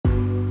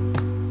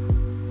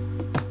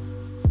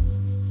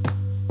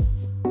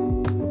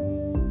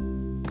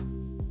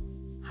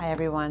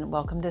everyone.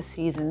 Welcome to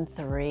season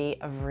 3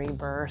 of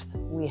Rebirth.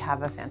 We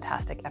have a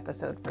fantastic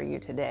episode for you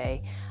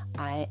today.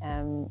 I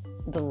am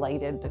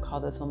delighted to call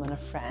this woman a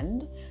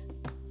friend.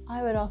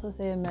 I would also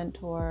say a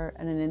mentor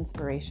and an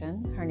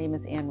inspiration. Her name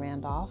is Anne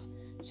Randolph.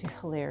 She's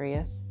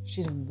hilarious.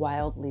 She's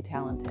wildly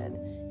talented.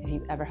 If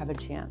you ever have a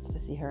chance to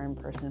see her in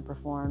person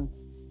perform,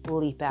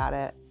 leap at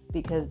it,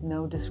 because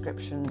no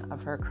description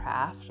of her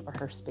craft or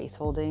her space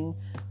holding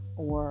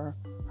or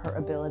her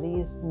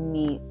abilities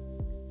meet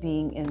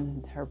being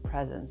in her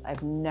presence.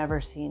 I've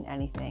never seen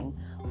anything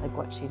like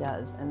what she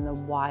does and the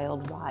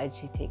wild ride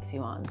she takes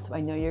you on. So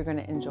I know you're going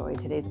to enjoy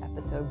today's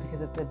episode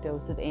because it's a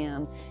dose of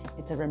Anne.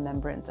 It's a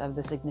remembrance of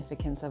the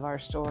significance of our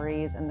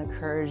stories and the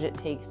courage it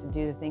takes to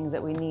do the things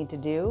that we need to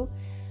do.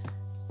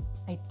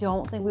 I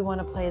don't think we want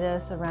to play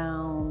this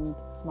around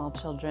small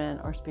children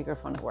or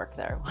speakerphone at work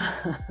though.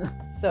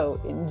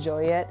 So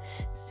enjoy it.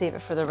 Save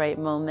it for the right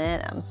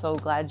moment. I'm so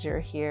glad you're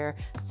here.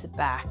 Sit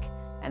back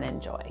and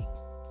enjoy.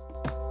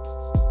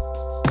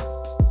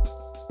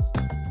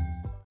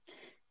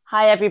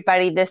 Hi,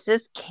 everybody. This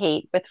is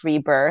Kate with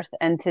Rebirth,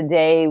 and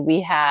today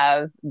we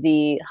have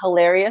the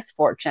hilarious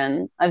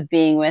fortune of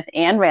being with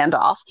Anne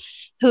Randolph,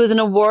 who is an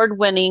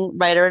award-winning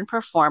writer and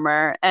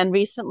performer, and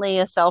recently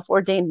a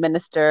self-ordained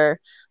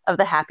minister of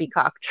the Happy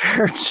Cock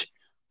Church.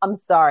 I'm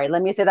sorry,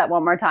 let me say that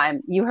one more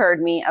time. You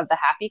heard me, of the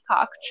Happy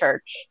Cock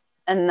Church,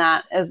 and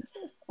that is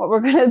what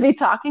we're going to be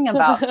talking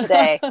about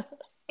today.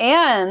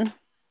 Anne,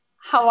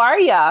 how are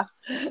ya?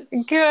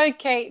 Good,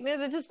 Kate.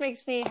 That just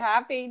makes me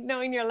happy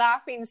knowing you're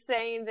laughing,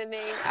 saying the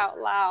name out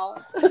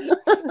loud.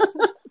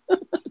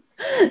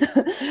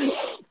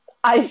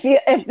 I feel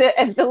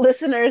if the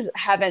listeners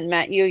haven't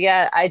met you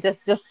yet, I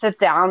just sit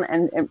down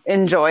and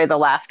enjoy the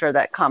laughter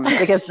that comes,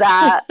 because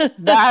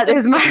that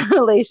is my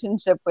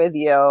relationship with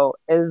you,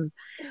 is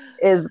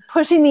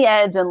pushing the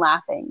edge and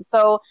laughing.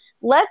 So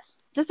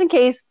let's, just in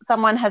case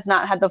someone has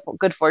not had the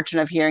good fortune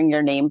of hearing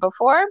your name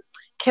before,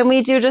 can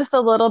we do just a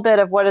little bit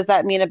of what does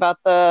that mean about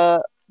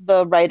the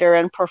writer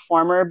and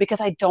performer?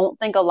 Because I don't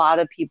think a lot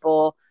of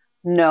people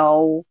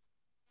know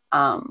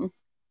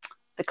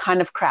the kind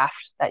of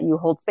craft that you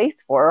hold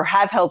space for, or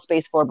have held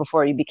space for,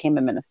 before you became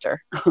a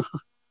minister.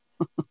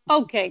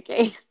 Okay,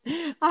 Kate.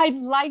 I'd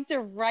like to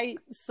write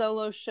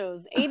solo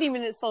shows,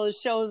 80-minute solo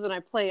shows, and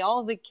I play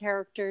all the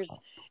characters.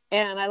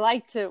 And I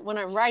like to, when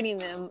I'm writing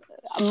them,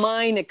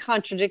 mind the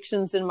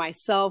contradictions in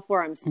myself,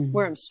 where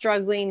I'm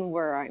struggling,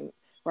 where I'm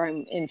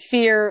in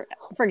fear.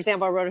 For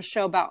example, I wrote a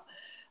show about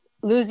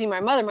losing my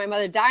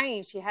mother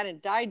dying. She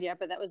hadn't died yet,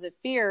 but that was a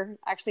fear.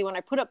 Actually, when I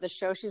put up the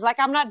show, she's like,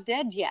 I'm not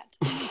dead yet.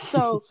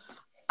 So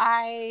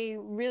I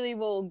really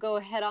will go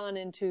head on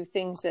into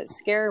things that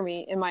scare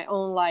me in my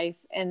own life.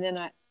 And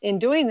then in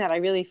doing that, I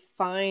really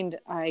find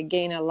I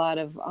gain a lot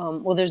of,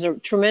 there's a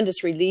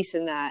tremendous release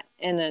in that.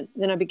 And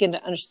then I begin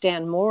to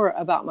understand more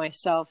about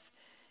myself,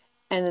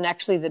 and then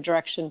actually the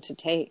direction to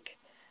take.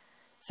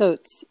 So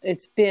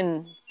it's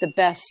been the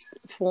best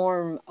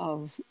form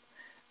of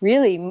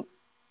really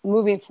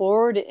moving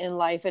forward in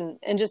life and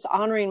just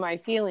honoring my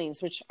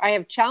feelings, which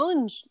I'm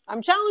challenged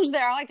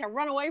there. I like to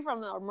run away from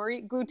the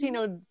Marie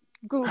Glutino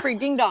gluten-free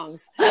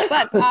ding-dongs.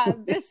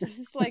 But this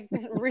is like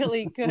been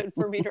really good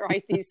for me to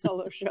write these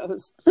solo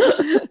shows.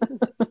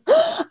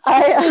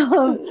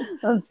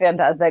 That's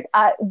fantastic.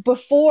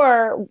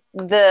 Before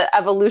the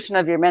evolution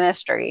of your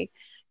ministry,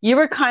 you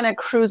were kind of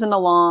cruising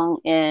along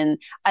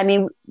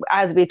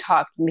as we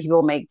talk,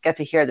 people may get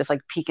to hear this like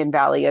peak and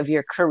valley of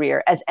your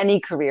career, as any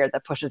career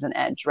that pushes an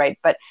edge, right?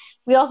 But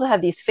we also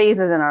have these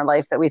phases in our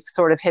life that we've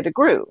sort of hit a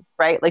groove,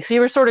 right? Like, so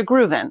you were sort of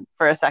grooving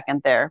for a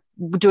second there,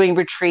 doing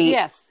retreats.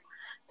 Yes.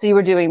 So you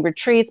were doing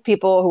retreats,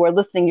 people who are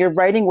listening, you're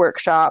writing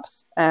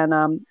workshops, and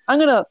I'm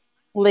going to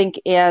link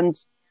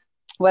Anne's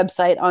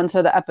website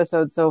onto the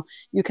episode so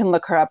you can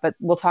look her up, but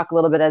we'll talk a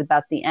little bit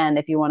about the end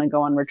if you want to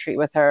go on retreat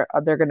with her.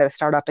 They're going to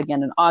start up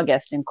again in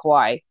August in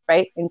Kauai,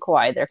 right? In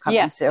Kauai, they're coming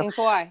yes, to. Yes, in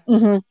Kauai.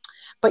 Mm-hmm.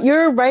 But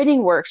you're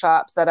writing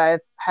workshops that I've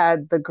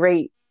had the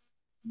great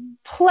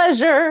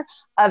pleasure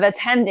of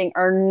attending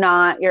are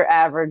not your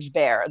average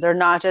bear. They're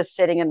not just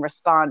sitting and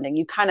responding.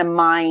 You kind of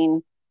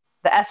mine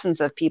the essence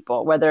of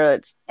people, whether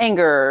it's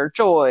anger or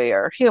joy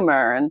or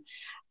humor.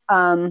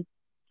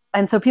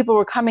 And so people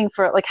were coming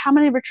for, like, how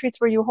many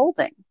retreats were you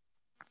holding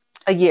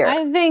a year?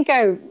 I think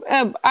I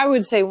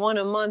would say one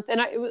a month.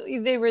 And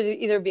they would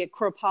either be at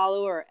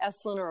Kripalu or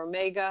Esalen or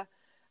Omega,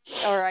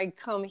 or I'd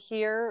come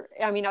here.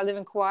 I mean, I live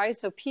in Kauai,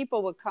 so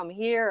people would come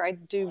here. I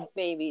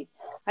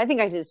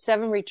think I did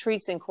 7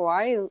 retreats in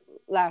Kauai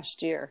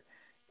last year.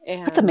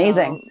 And that's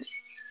amazing.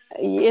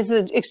 It's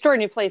an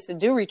extraordinary place to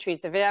do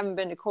retreats. If you haven't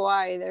been to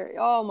Kauai,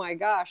 oh my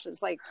gosh,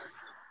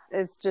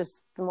 it's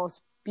just the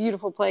most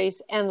beautiful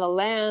place, and the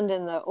land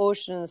and the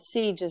ocean and the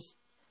sea just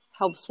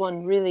helps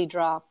one really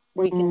drop,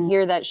 where you can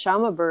hear that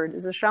shama bird.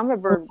 There's a shama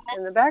bird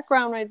in the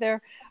background right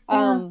there.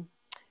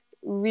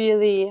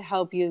 Really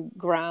help you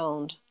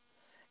ground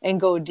and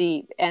go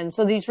deep. And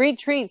so these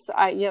retreats,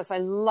 I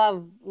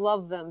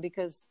love them,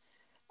 because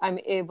I'm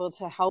able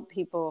to help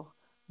people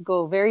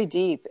go very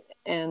deep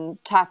and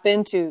tap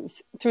into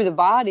through the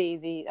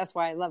body. That's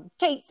why I love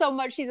Kate so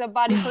much. She's a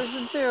body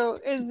person too,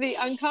 is the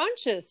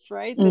unconscious,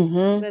 right?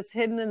 That's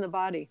hidden in the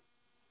body.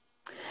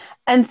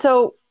 And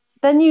so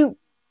then you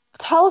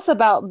tell us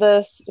about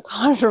this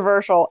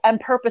controversial and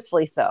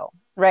purposely so,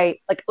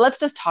 right? Like, let's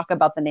just talk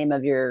about the name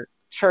of your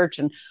church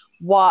and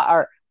why,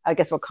 or I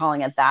guess we're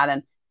calling it that.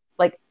 And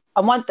like,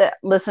 I want the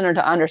listener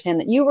to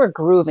understand that you were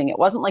grooving. It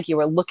wasn't like you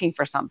were looking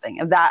for something.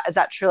 Is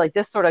that true? Like,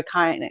 this sort of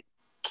kind of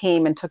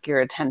came and took your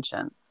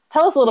attention.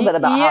 Tell us a little bit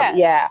about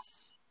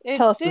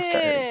Tell us the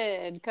story.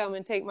 It did come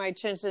and take my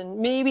attention.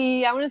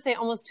 Maybe, I want to say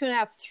almost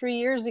 2.5, 3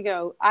 years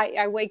ago.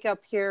 I wake up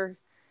here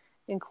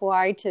in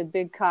Kauai to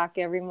Big Cock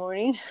every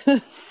morning.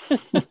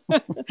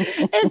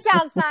 It's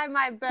outside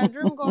my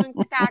bedroom going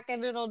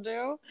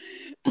cock-a-doodle-doo.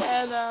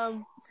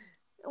 And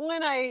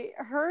when I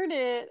heard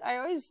it, I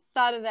always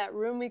thought of that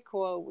Rumi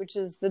quote, which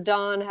is, "The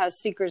dawn has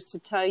secrets to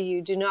tell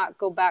you. Do not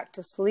go back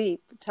to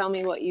sleep. Tell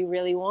me what you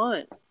really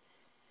want."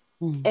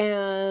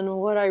 And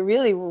what I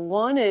really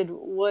wanted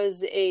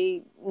was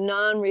a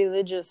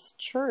non-religious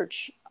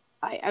church.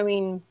 I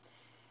mean,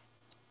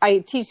 I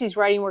teach these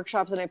writing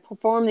workshops and I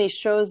perform these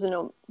shows,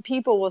 and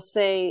people will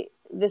say,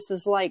 "This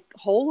is like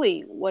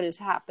holy, what is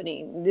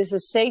happening. This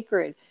is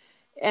sacred."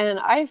 And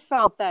I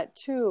felt that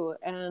too.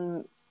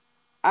 And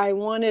I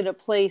wanted a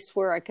place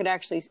where I could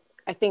actually,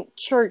 I think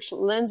church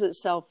lends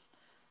itself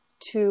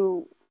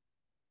to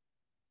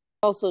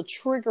also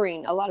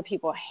triggering. A lot of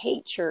people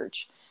hate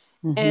church.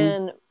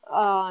 And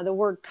the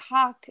word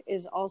cock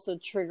is also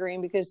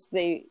triggering because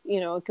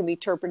it can be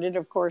interpreted,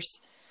 of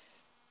course,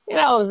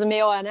 as a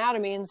male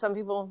anatomy, and some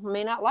people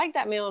may not like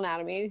that male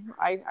anatomy.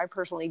 I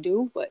personally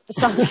do, but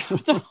some people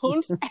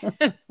don't,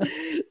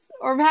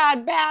 or have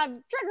had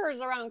bad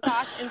triggers around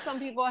cock, and some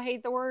people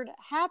hate the word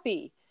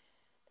happy.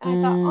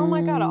 And I thought, oh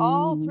my God,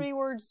 all 3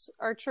 words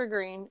are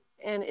triggering,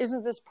 and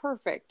isn't this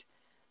perfect?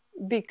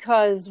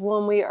 Because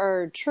when we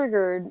are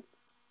triggered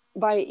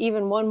by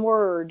even one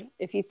word,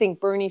 if you think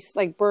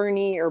like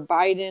Bernie or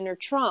Biden or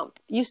Trump,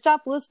 you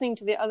stop listening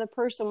to the other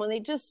person when they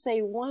just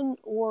say one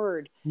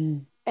word.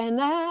 And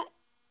that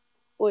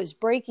was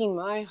breaking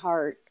my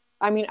heart.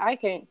 I mean, I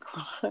can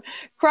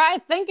cry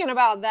thinking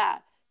about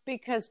that,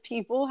 because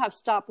people have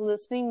stopped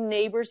listening.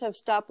 Neighbors have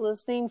stopped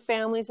listening.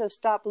 Families have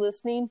stopped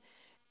listening.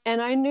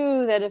 And I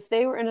knew that if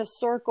they were in a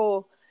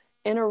circle,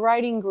 in a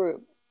writing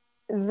group,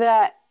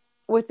 that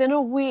within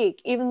a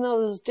week, even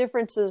though those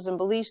differences and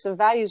beliefs and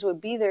values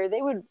would be there,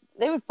 they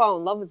would fall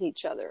in love with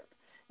each other.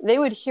 They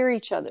would hear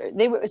each other.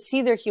 They would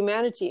see their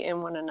humanity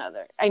in one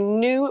another. I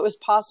knew it was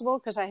possible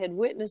because I had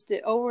witnessed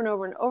it over and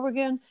over and over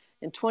again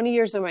in 20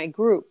 years of my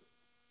group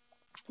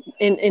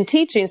in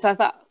teaching. So I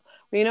thought,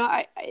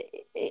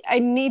 I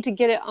need to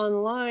get it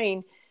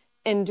online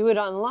and do it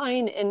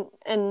online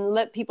and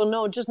let people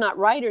know, just not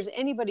writers,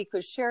 anybody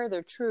could share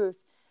their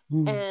truth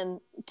and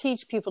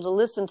teach people to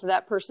listen to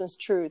that person's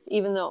truth,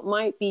 even though it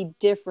might be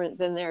different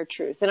than their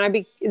truth.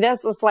 And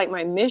that's just like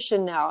my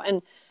mission now.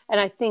 And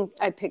I think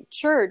I picked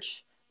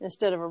church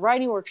instead of a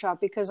writing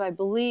workshop because I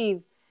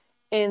believe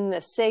in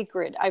the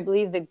sacred. I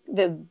believe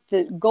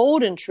the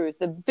golden truth,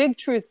 the big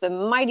truth, the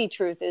mighty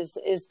truth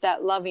is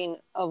that loving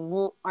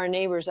of our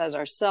neighbors as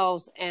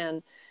ourselves.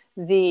 And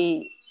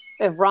Ramana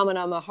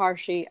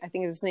Maharshi, I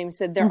think his name,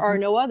 said, there are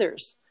no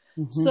others.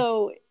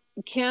 So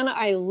can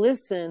I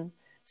listen?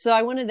 So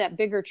I wanted that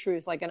bigger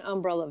truth, like an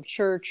umbrella of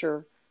church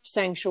or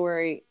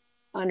sanctuary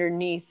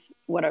underneath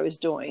what I was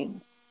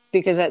doing,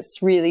 because that's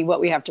really what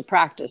we have to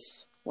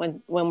practice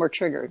when we're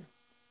triggered.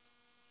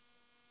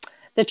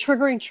 The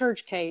triggering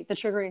church, Kate, the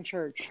triggering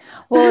church.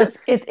 Well,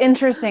 it's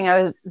interesting.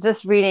 I was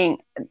just reading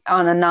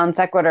on a non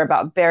sequitur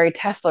about Barry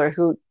Tesler,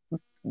 who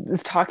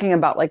is talking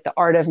about like the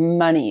art of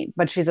money,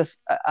 but she's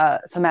a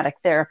somatic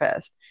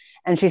therapist.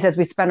 And she says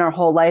we spend our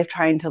whole life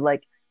trying to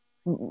like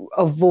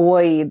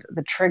avoid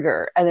the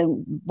trigger. And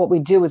then what we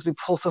do is we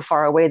pull so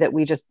far away that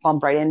we just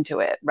bump right into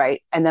it.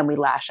 Right. And then we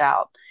lash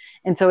out.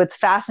 And so it's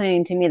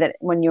fascinating to me that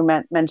when you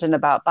mentioned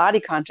about body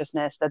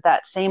consciousness,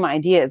 that same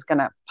idea is going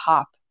to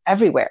pop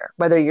everywhere,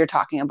 whether you're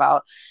talking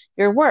about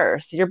your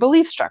worth, your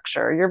belief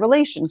structure, your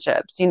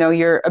relationships,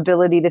 your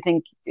ability to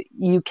think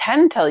you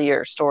can tell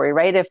your story,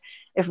 right?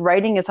 If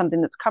writing is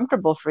something that's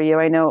comfortable for you,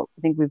 I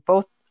think we've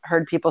both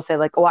heard people say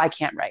like, oh, I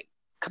can't write,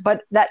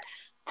 but that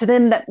to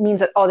them, that means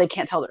that, oh, they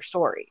can't tell their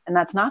story. And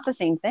that's not the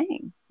same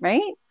thing,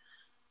 right?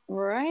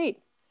 Right.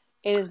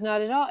 It is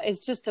not at all.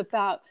 It's just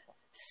about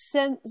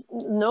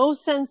no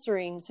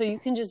censoring. So you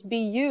can just be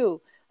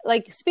you.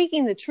 Like,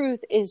 speaking the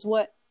truth is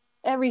what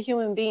every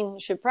human being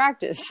should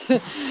practice.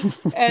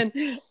 And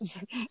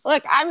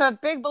look, I'm a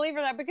big believer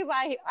in that, because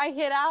I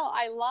hid out,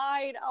 I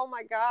lied. Oh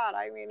my God.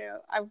 I mean,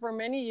 for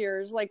many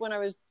years, like when I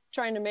was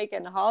trying to make it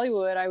in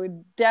Hollywood, I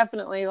would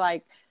definitely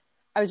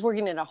I was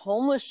working in a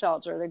homeless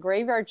shelter, the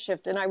graveyard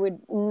shift, and I would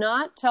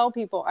not tell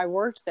people I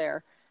worked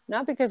there,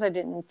 not because I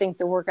didn't think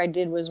the work I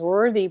did was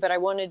worthy, but I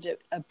wanted to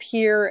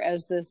appear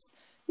as this,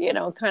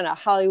 kind of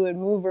Hollywood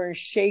mover and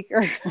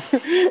shaker.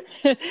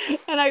 And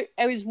I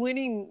was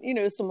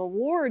winning, some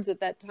awards at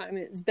that time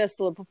as best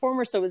solo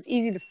performer. So it was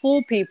easy to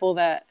fool people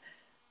that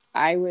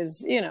I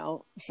was,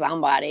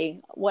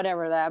 somebody,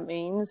 whatever that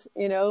means.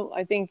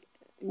 I think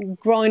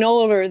growing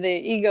older, the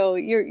ego,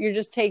 you're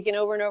just taking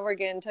over and over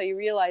again until you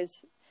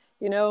realize,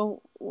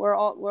 we're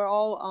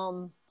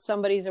all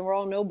somebodies and we're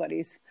all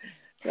nobodies.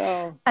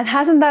 So, and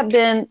hasn't that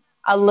been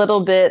a little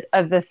bit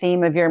of the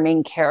theme of your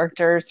main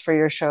characters for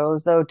your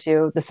shows, though,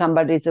 too? The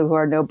somebodies who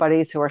are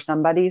nobodies who are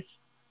somebodies?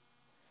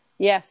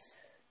 yes.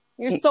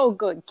 You're so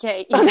good,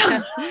 Kate.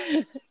 Yes.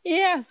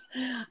 Yes.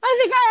 I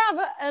think I have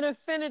an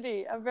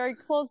affinity, a very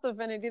close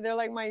affinity. They're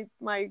like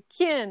my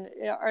kin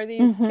are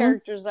these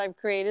characters I've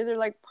created. They're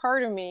like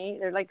part of me.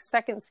 They're like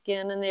second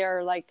skin, and they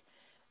are like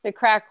the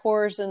crack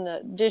whores and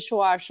the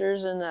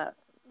dishwashers and the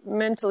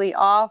mentally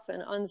off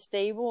and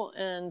unstable.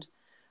 And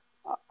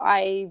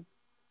I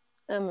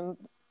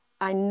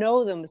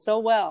know them so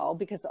well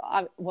because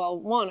I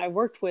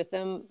worked with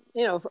them,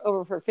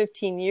 for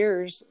 15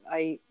 years.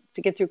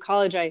 To get through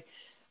college,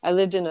 I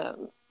lived in a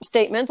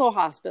state mental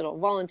hospital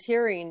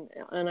volunteering,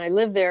 and I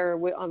lived there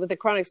with the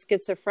chronic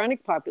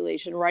schizophrenic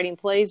population, writing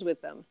plays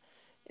with them.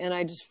 And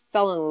I just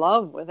fell in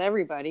love with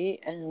everybody.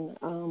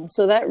 And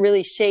so that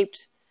really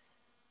shaped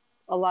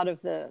a lot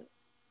of the,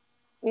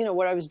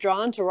 what I was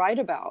drawn to write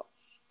about.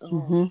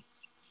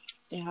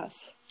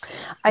 Yes.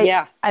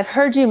 I've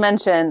heard you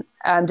mention,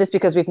 just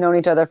because we've known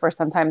each other for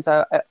some time,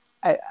 so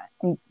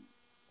I'm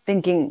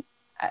thinking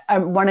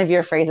one of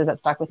your phrases that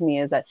stuck with me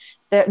is that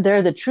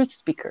they're the truth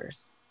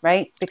speakers,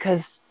 right?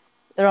 Because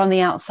they're on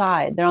the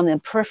outside, they're on the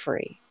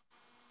periphery.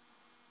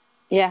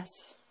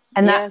 Yes.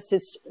 And that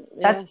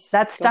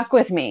stuck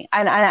with me.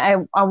 And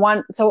I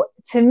want, so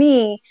to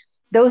me,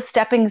 those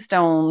stepping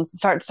stones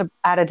starts to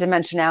add a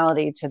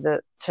dimensionality to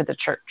the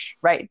church,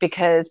 right?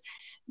 Because,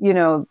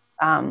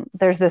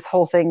 there's this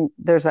whole thing,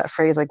 there's that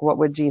phrase, like, what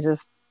would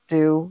Jesus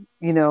do,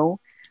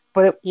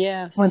 But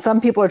when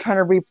some people are trying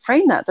to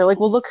reframe that, they're like,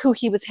 well, look who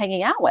he was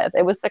hanging out with.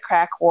 It was the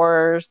crack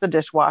whores, the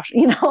dishwasher,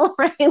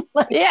 right?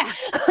 Yeah.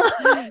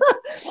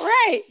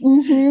 Right.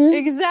 Mm-hmm.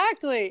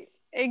 Exactly.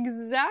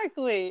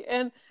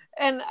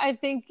 And I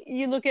think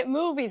you look at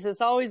movies,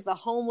 it's always the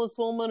homeless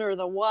woman or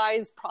the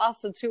wise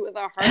prostitute with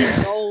a heart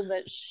of gold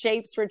that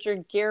shapes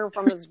Richard Gere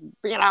from his,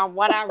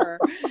 whatever.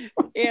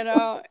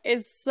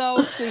 It's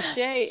so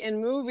cliche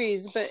in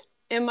movies, but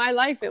in my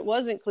life, it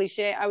wasn't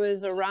cliche. I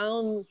was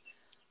around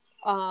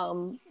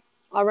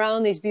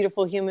these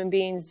beautiful human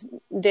beings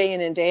day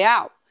in and day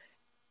out.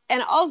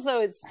 And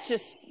also, it's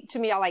just, to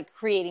me, I like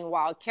creating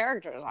wild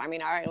characters. I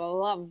mean, I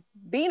love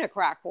being a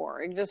crack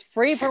whore. Just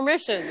free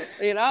permission,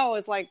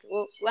 it's like,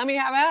 well, let me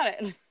have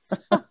at it.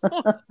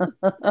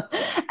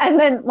 And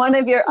then one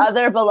of your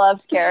other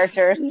beloved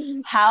characters,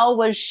 how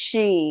was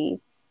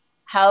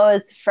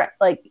Franny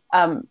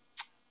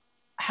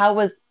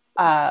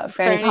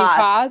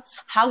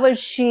Potts? How was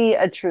she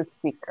a truth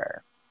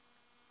speaker?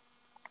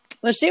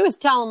 Well, she was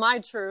telling my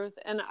truth,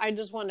 and I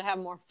just wanted to have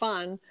more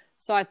fun.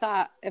 So I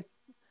thought if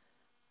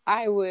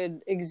I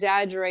would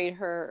exaggerate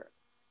her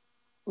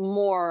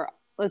more,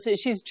 let's say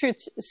she's a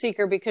truth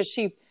seeker because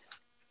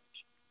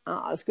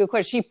that's a good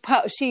question.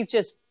 She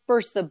just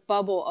bursts the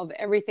bubble of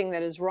everything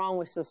that is wrong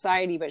with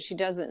society, but she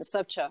does it in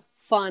such a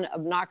fun,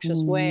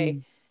 obnoxious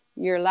way.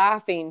 You're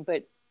laughing,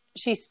 but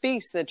she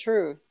speaks the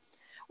truth.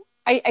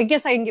 I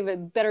guess I can give a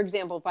better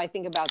example if I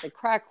think about the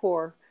crack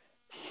whore,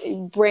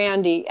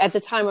 Brandy. At the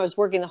time I was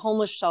working the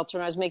homeless shelter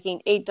and I was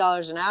making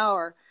 $8 an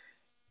hour,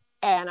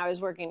 and I was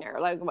working there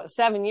like about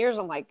 7 years.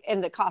 I'm like,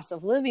 and the cost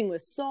of living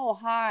was so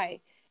high.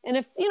 And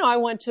if, I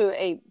went to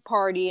a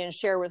party and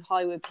share with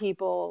Hollywood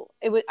people,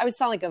 I would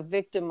sound like a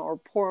victim or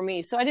poor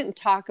me. So I didn't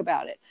talk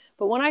about it.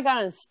 But when I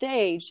got on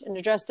stage and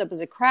dressed up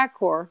as a crack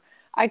whore,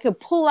 I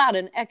could pull out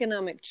an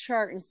economic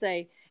chart and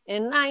say,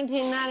 in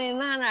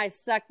 1999, I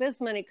sucked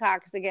this many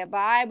cocks to get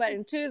by. But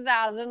in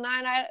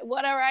 2009,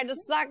 I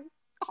just sucked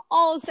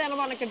all of Santa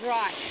Monica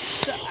dry.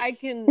 So I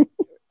can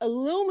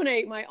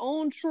illuminate my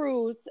own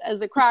truth as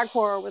the crack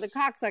whore with a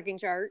cocksucking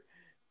chart,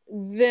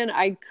 then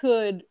I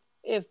could,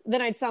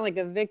 then I'd sound like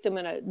a victim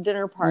at a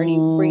dinner party,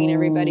 bringing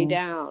everybody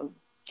down.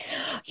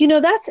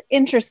 That's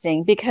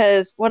interesting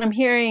because what I'm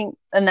hearing,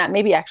 and that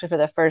maybe actually for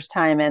the first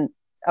time, and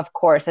of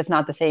course, it's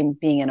not the same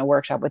being in a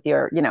workshop with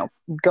your,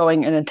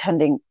 going and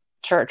attending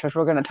church, which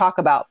we're going to talk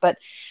about. But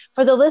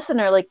for the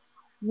listener, like,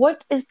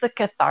 what is the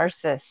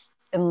catharsis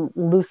in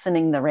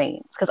loosening the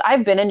reins? Because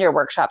I've been in your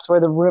workshops where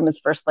the room is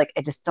first like,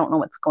 I just don't know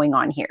what's going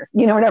on here,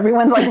 and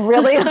everyone's like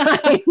really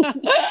like,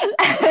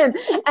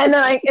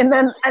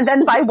 and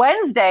then by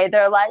Wednesday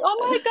they're like, oh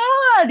my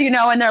God,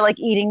 and they're like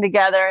eating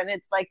together, and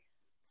it's like,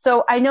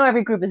 so I know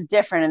every group is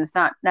different and it's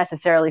not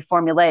necessarily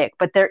formulaic,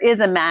 but there is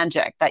a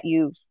magic that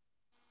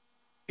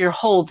you're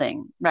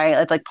holding, right?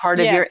 It's like part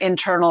of your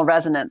internal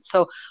resonance.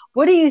 So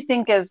what do you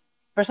think is,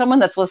 for someone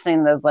that's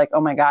listening that's like,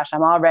 oh my gosh,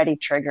 I'm already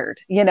triggered,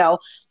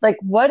 like,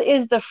 what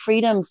is the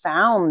freedom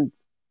found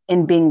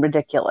in being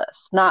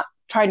ridiculous? Not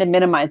trying to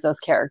minimize those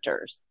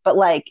characters, but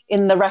like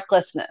in the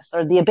recklessness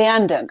or the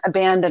abandon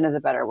is a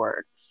better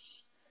word.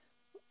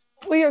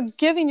 Well, you're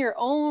giving your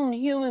own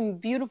human,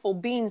 beautiful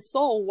being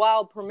soul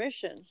wild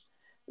permission.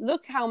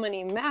 look how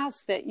many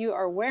masks that you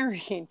are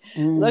wearing.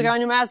 Mm. Look how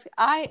many masks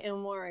I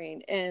am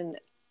wearing. And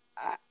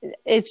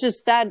it's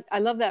just that I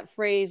love that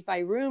phrase by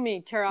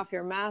Rumi, tear off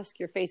your mask,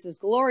 your face is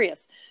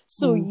glorious.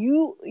 So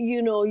you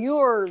know,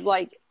 you're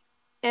like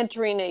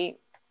entering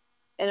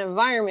an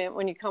environment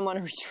when you come on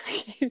a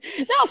retreat.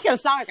 Now it's going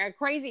to sound like a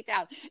crazy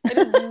town. It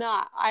is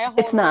not. I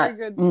hold very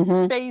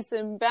good space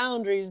and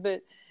boundaries,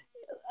 but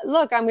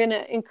look, I'm going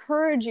to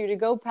encourage you to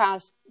go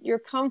past your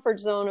comfort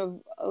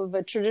zone of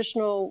a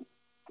traditional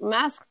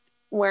mask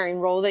wearing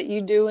role that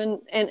you do.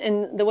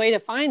 And the way to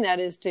find that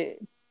is to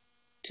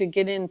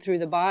get in through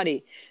the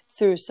body,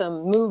 through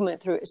some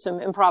movement, through some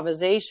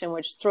improvisation,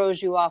 which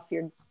throws you off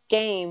your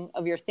game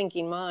of your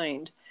thinking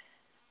mind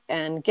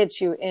and gets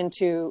you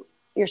into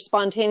your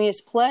spontaneous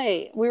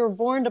play. We were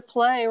born to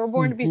play. We're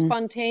born to be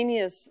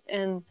spontaneous.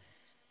 And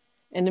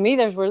to me,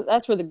 that's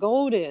where the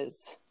gold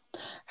is.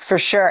 For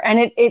sure.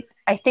 And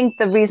I think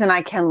the reason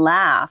I can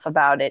laugh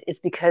about it is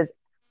because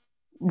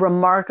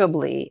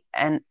remarkably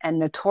and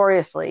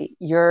notoriously,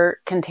 your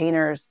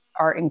containers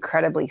are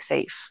incredibly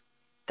safe.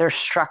 They're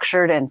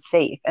structured and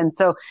safe. And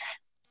so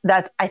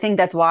I think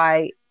that's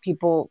why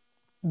people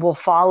will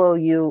follow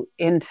you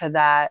into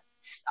that,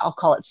 I'll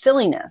call it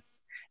silliness.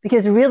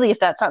 Because really, if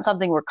that's not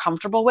something we're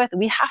comfortable with,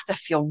 we have to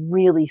feel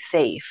really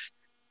safe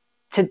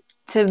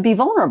to be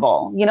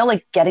vulnerable. You know,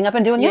 like getting up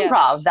and doing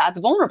improv, that's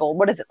vulnerable.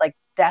 What is it, like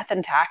death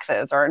and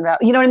taxes, or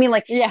you know what I mean?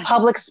 Like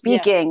public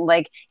speaking,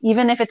 like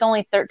even if it's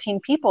only 13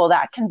 people,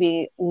 that can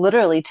be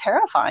literally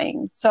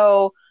terrifying.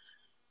 So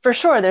for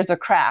sure, there's a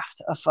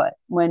craft afoot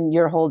when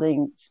you're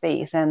holding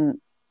space, and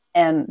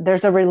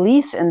there's a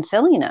release in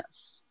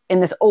silliness in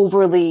this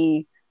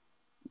overly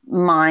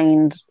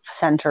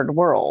mind-centered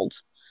world.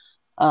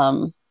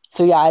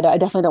 So yeah, I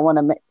definitely don't want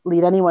to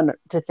lead anyone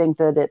to think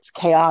that it's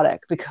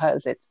chaotic,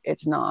 because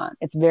it's not.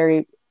 It's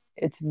very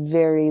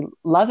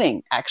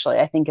loving, actually.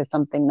 I think it's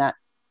something that,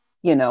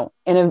 you know,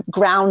 in a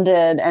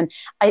grounded, and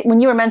when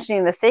you were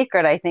mentioning the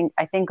sacred, I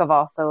think of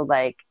also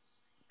like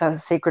the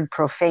sacred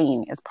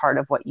profane is part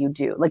of what you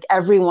do. Like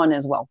everyone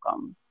is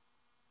welcome.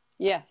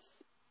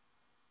 Yes.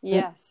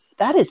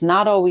 That is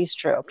not always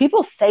true.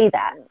 People say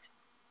that.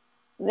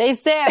 They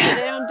say it, but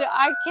they don't do.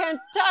 I can't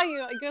tell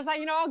you, because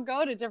I'll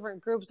go to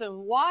different groups and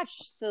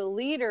watch the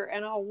leader,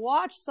 and I'll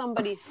watch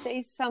somebody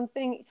say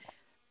something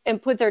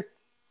and put their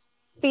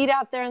feet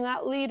out there, and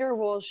that leader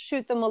will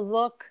shoot them a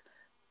look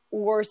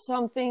or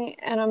something,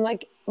 and I'm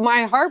like,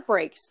 my heart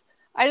breaks.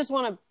 I just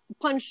want to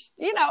punch.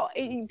 You know,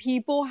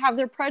 people have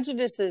their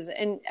prejudices,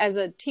 and as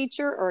a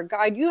teacher or a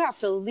guide, you have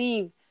to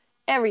leave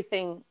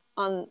everything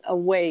on a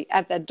way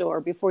at that door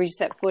before you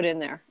set foot in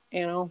there.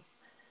 You know,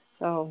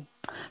 so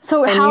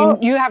how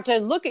you have to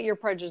look at your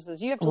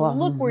prejudices. You have to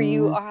look where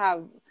you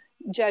have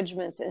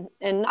judgments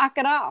and knock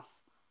it off.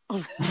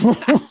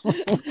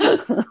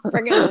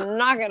 Friggin'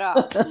 knock it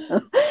off.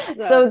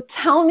 So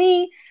tell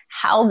me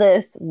how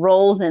this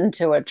rolls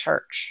into a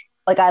church.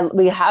 Like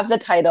we have the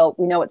title,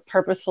 we know it's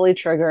purposefully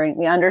triggering.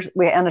 We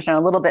understand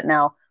a little bit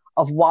now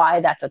of why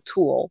that's a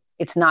tool.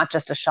 It's not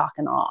just a shock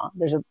and awe.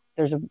 There's a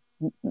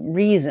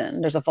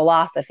reason. There's a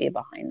philosophy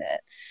behind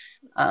it.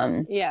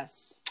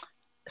 Yes.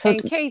 So,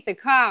 and Kate the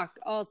cock,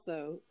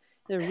 also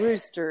the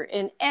rooster,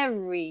 in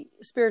every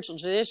spiritual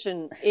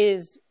tradition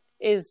is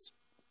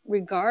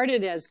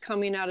regarded as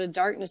coming out of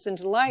darkness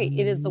into light.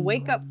 It is the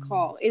wake up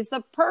call. It's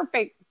the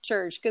perfect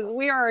church, because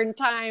we are in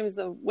times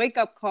of wake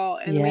up call,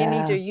 and we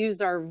need to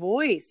use our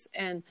voice.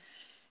 And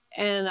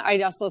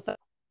I also thought,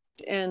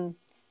 and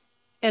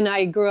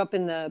I grew up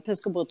in the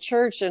Episcopal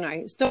Church, and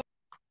I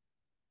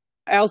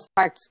also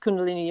practice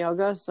Kundalini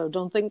yoga. So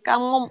don't think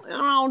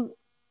I'm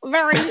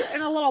very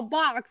in a little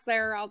box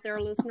there out there,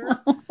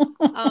 listeners.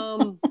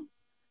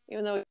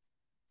 Even though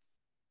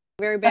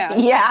very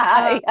bad.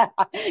 Yeah.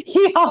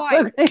 He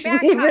also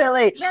he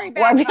really very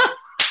bad.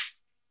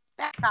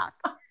 Back cock.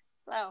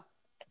 So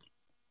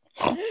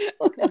I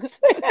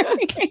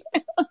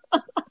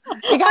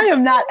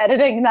am not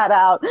editing that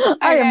out. Okay.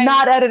 I am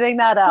not editing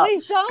that out.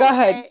 Please don't. Go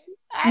ahead. Okay.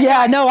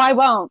 Yeah, no, I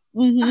won't.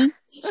 Mm-hmm.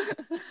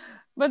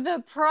 But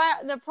the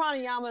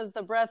pranayamas,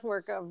 the breath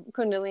work of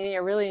Kundalini, I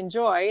really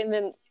enjoy. And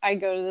then I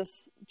go to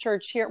this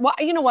church here. Well,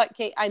 you know what,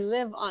 Kate? I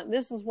live on,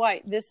 this is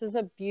why, this is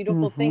a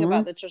beautiful thing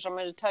about the church. I'm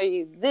going to tell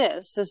you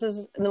this. This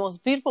is the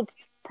most beautiful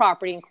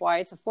property in Kauai.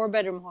 It's a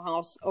 4-bedroom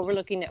house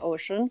overlooking the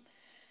ocean,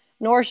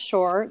 North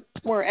Shore,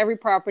 where every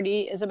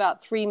property is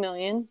about $3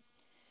 million.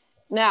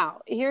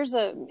 Now, here's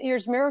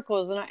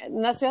miracles.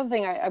 And that's the other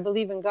thing. I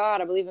believe in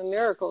God. I believe in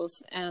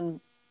miracles.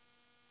 And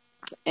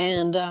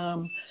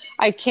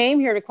I came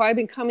here to Kauai. I've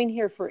been coming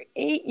here for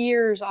 8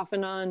 years off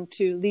and on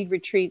to lead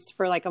retreats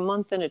for like a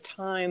month at a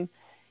time.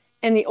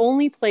 And the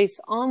only place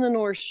on the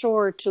North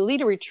Shore to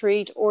lead a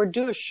retreat or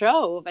do a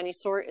show of any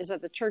sort is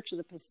at the Church of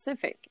the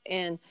Pacific.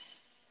 And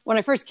when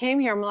I first came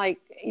here, I'm like,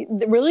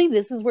 really?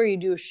 This is where you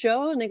do a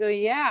show? And they go,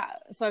 yeah.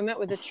 So I met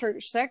with the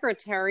church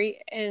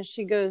secretary, and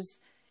she goes,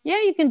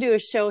 yeah, you can do a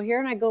show here.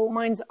 And I go,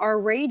 mine's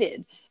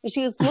R-rated. And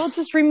she goes, well,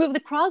 just remove the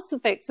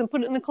crucifix and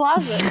put it in the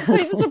closet. So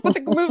you just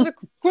remove the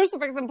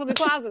crucifix and put it in the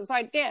closet. So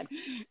I did.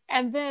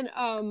 And then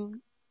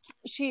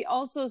she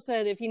also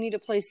said, if you need a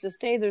place to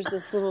stay, there's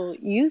this little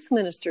youth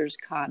minister's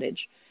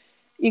cottage.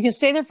 You can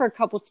stay there for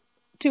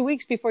 2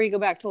 weeks before you go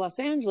back to Los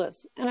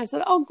Angeles. And I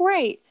said, oh,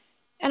 great.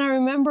 And I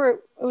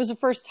remember it was the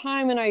first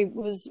time, and I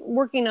was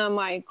working on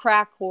my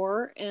crack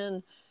whore,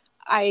 and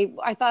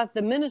I thought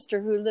the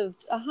minister who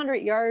lived 100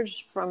 yards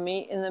from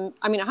me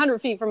 100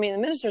 feet from me in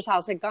the minister's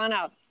house had gone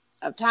out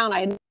of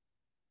town.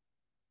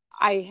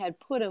 I had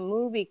put a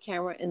movie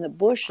camera in the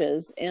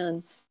bushes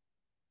and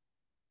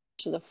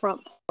to the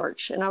front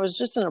porch, and I was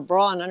just in a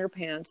bra and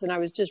underpants, and I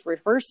was just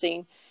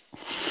rehearsing,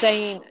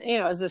 saying,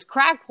 as this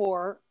crack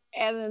whore.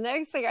 And the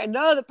next thing I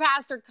know, the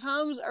pastor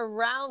comes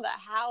around the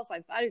house. I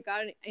thought he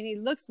got it, and he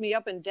looks me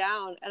up and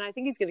down, and I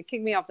think he's going to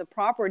kick me off the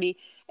property.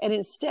 And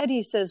instead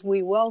he says,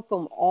 we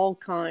welcome all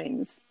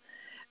kinds.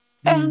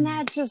 And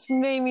that just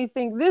made me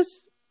think,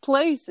 this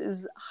place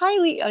is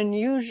highly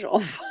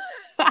unusual.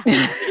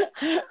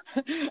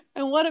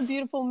 And what a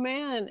beautiful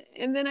man.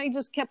 And then I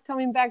just kept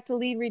coming back to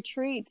lead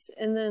retreats.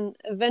 And then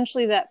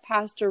eventually that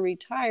pastor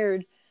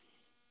retired.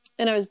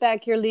 And I was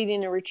back here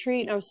leading a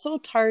retreat, and I was so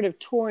tired of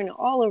touring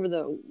all over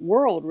the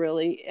world,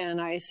 really. And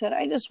I said,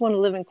 I just want to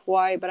live in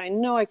Kauai, but I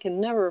know I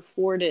can never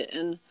afford it.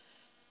 And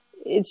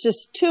it's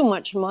just too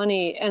much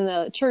money. And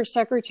the church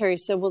secretary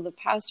said, well, the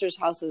pastor's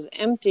house is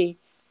empty.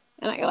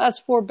 And I go,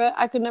 that's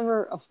I could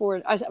never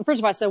afford.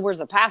 First of all, I said, where's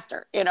the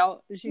pastor?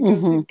 She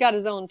goes, he's got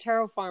his own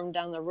taro farm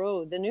down the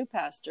road, the new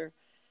pastor.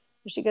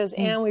 And she goes,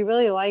 Ann, we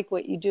really like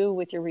what you do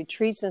with your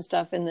retreats and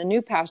stuff. And the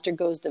new pastor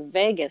goes to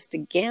Vegas to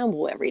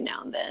gamble every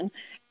now and then.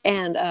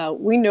 And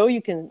we know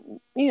you can,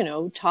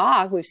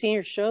 talk. We've seen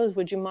your shows.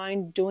 Would you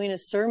mind doing a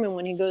sermon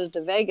when he goes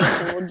to Vegas,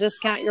 and we'll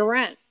discount your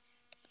rent?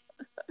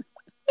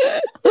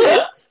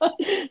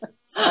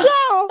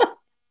 So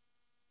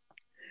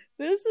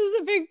this is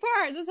a big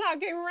part. This is how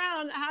it came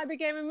around, how I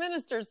became a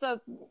minister.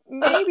 So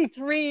maybe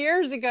 3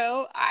 years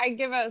ago, I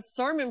give a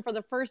sermon for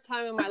the first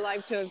time in my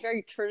life to a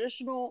very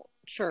traditional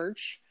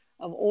church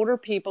of older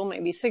people,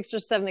 maybe 6 or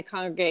 7 in the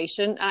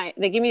congregation.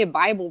 They give me a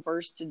Bible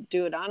verse to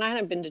do it on. I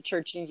hadn't been to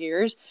church in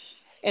years.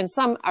 And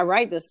I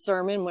write this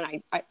sermon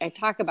when I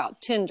talk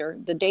about Tinder,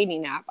 the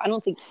dating app. I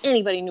don't think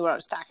anybody knew what I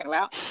was talking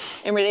about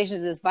in relation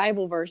to this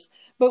Bible verse.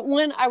 But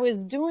when I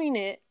was doing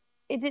it,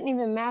 it didn't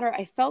even matter.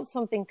 I felt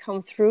something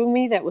come through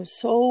me that was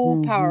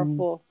so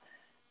powerful.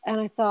 And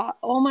I thought,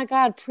 oh my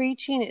God,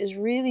 preaching is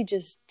really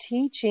just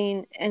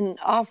teaching and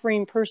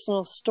offering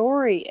personal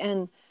story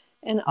and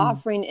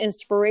offering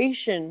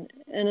inspiration.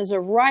 And as a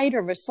writer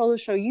of a solo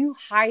show, you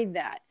hide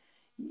that.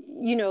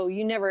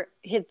 You never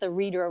hit the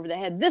reader over the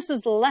head. This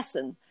is the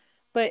lesson.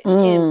 But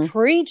in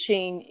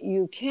preaching,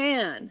 you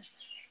can.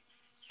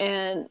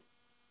 And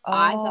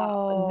I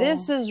thought,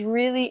 this is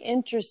really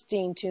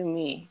interesting to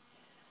me.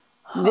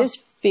 This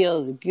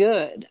feels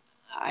good.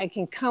 I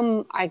can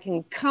come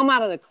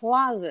out of the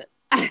closet.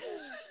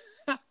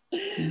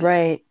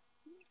 Right.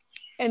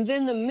 And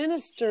then the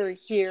minister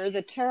here,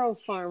 the taro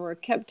farmer,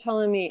 kept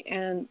telling me,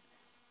 and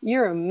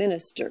you're a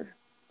minister.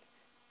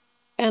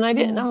 And I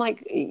didn't. I'm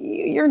like,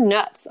 you're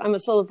nuts. I'm a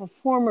solo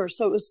performer.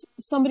 So it was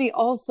somebody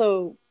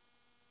also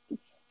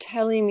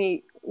telling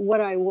me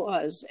what I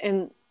was.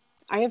 And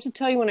I have to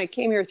tell you, when I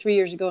came here 3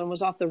 years ago and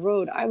was off the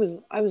road, I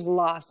was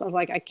lost. I was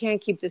like, I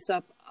can't keep this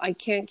up. I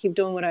can't keep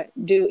doing what I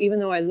do. Even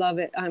though I love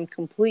it, I'm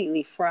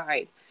completely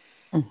fried.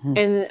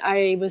 And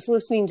I was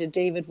listening to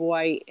David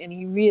White, and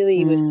he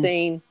really was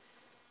saying,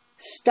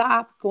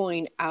 stop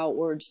going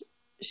outwards,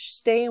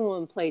 stay in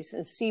one place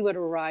and see what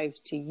arrives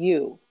to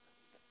you.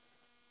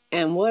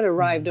 And what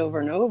arrived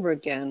over and over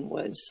again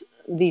was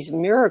these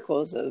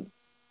miracles of,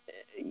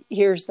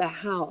 here's the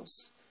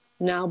house,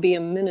 now be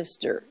a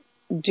minister,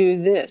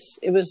 do this.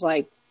 It was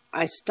like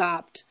I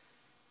stopped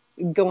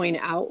going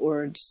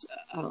outwards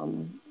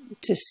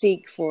to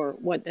seek for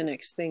what the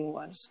next thing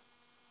was.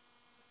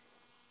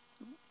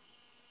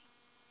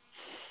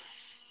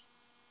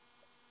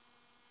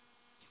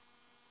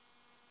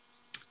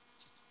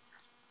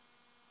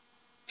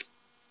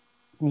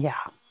 Yeah.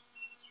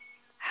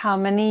 How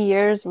many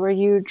years were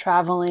you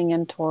traveling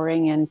and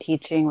touring and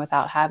teaching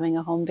without having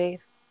a home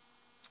base?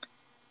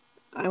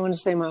 I want to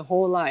say my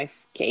whole life,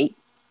 Kate.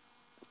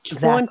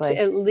 Exactly.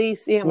 At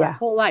least, my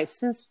whole life,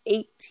 since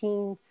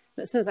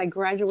I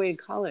graduated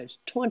college,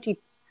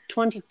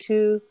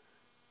 22,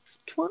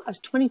 I was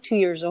 22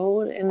 years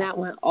old, and that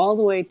went all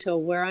the way till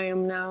where I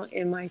am now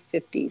in my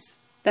 50s.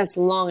 That's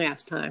a long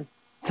ass time.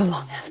 It's a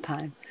long ass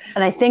time.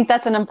 And I think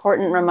that's an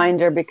important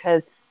reminder,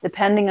 because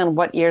depending on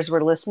what ears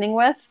we're listening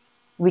with,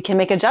 we can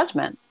make a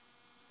judgment,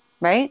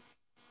 right?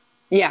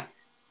 Yeah.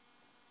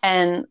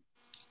 And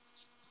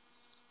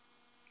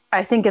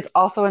I think it's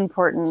also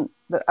important.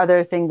 The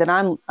other thing that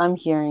I'm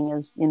hearing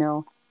is,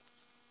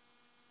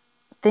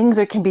 things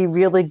can be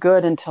really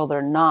good until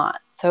they're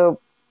not. So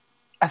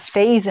a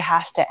phase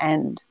has to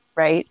end,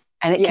 right?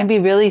 And it can be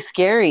really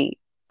scary,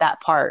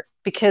 that part,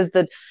 because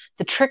the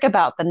trick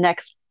about the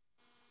next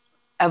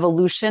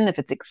evolution, if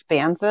it's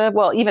expansive,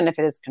 well, even if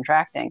it is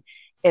contracting,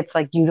 it's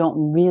like you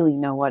don't really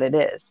know what it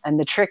is. And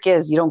the trick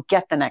is you don't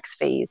get the next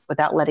phase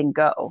without letting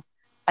go.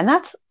 And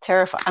that's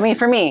terrifying. I mean,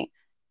 for me,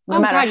 No Oh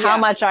matter God, how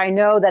yeah. much I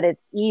know that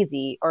it's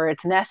easy or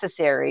it's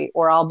necessary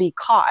or I'll be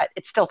caught,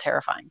 it's still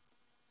terrifying.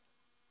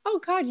 Oh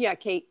God, yeah,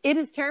 Kate. It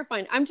is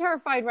terrifying. I'm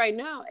terrified right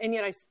now, and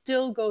yet I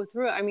still go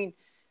through it. I mean,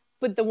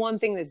 but the one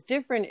thing that's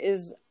different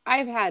is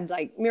I've had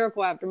like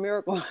miracle after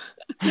miracle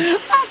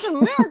after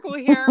miracle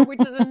here,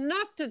 which is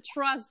enough to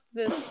trust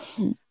this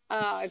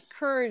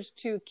courage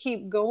to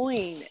keep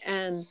going.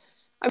 And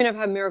I mean, I've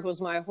had miracles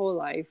my whole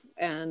life,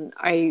 and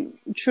I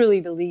truly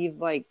believe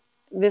like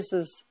this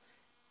is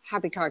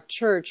Happy Cock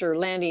Church or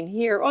landing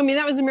here. Oh, I mean,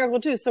 that was a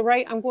miracle too. So,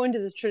 right, I'm going to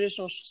this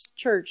traditional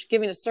church,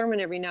 giving a sermon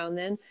every now and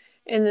then.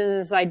 And then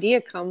this idea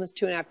comes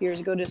 2.5 years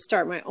ago to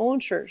start my own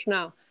church.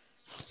 Now,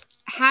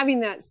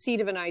 having that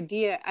seed of an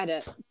idea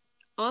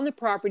on the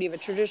property of a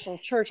traditional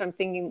church, I'm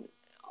thinking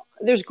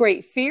there's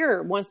great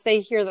fear. Once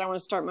they hear that I want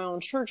to start my own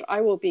church,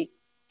 I will be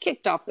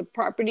kicked off the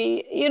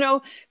property. You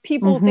know,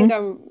 people think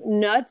I'm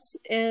nuts,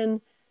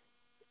 and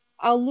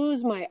I'll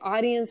lose my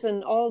audience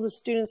and all the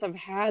students I've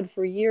had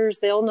for years.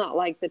 They'll not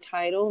like the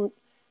title.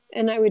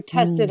 And I would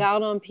test it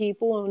out on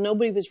people, and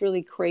nobody was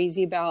really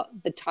crazy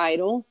about the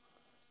title.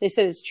 They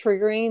said it's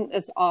triggering.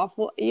 It's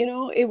awful. You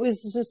know, it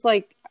was just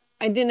like,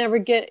 I didn't ever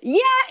get,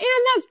 yeah,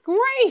 and that's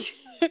great.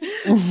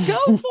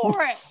 Go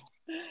for it.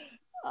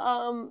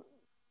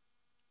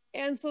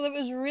 And so it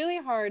was really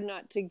hard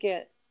not to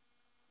get,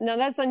 now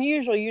that's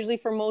unusual. Usually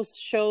for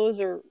most shows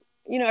or,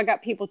 you know, I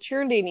got people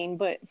cheerleading,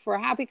 but for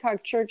a Happy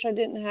Cock Church, I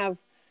didn't have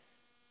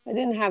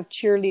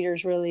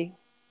cheerleaders really.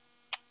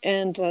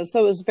 And so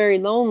it was very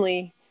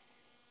lonely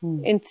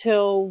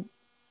until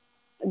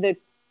the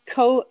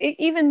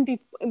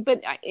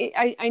but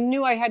I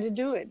knew I had to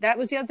do it. That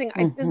was the other thing.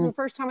 This is the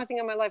first time I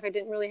think in my life I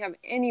didn't really have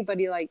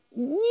anybody like,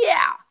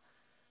 yeah.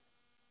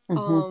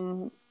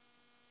 And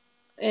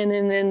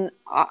then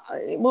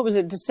what was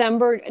it?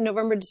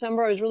 November,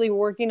 December, I was really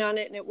working on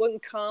it and it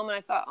wouldn't come. And I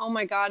thought, oh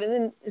my God. And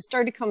then it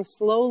started to come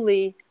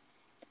slowly.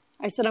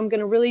 I said, I'm going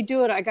to really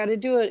do it. I got to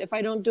do it. If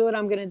I don't do it,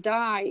 I'm going to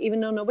die.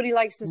 Even though nobody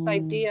likes this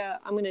idea,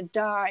 I'm going to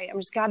die. I'm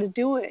just got to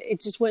do it. It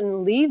just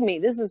wouldn't leave me.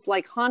 This is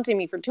like haunting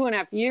me for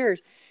 2.5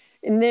 years.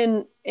 And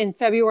then in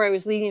February, I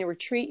was leading a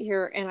retreat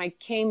here, and I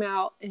came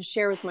out and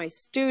shared with my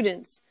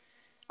students.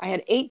 I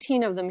had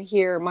 18 of them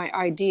hear my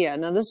idea.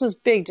 Now, this was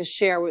big to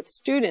share with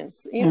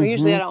students. You know,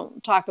 usually I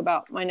don't talk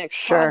about my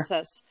next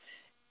process.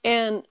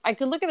 And I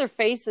could look at their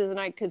faces, and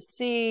I could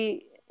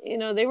see, you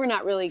know, they were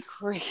not really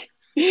crazy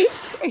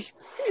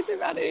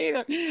about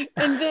it either.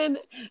 And then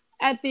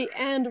at the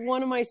end,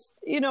 one of my,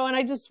 you know, and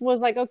I just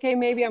was like, okay,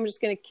 maybe I'm just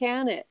going to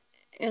can it.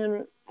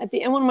 And at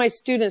the end, one of my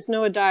students,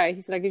 Noah Dye,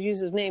 he said I could use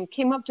his name,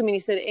 came up to me and he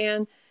said,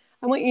 Anne,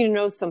 I want you to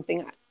know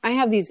something. I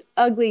have these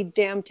ugly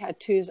damn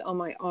tattoos on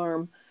my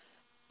arm.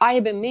 I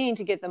have been meaning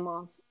to get them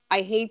off.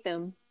 I hate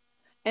them.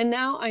 And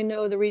now I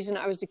know the reason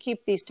I was to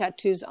keep these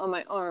tattoos on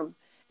my arm.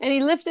 And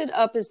he lifted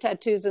up his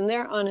tattoos, and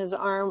there on his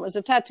arm was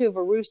a tattoo of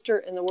a rooster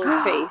and the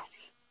word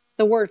faith.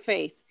 The word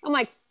faith. I'm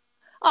like,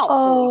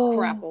 holy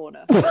crap,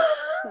 Oda.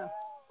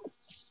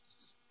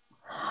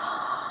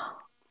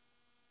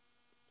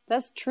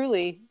 That's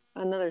truly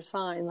another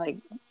sign, like,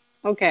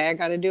 okay, I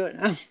got to do it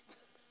now.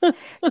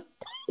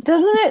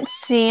 Doesn't it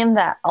seem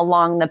that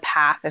along the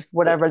path, if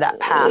whatever that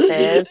path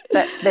is,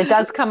 that there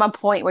does come a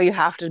point where you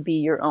have to be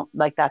your own,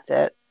 like that's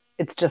it.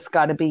 It's just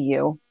got to be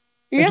you.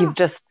 Yeah. Like you've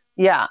just,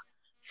 yeah.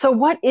 So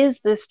what is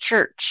this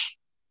church?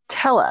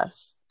 Tell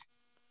us.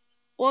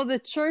 Well, the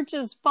church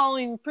is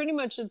following pretty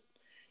much,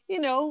 you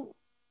know,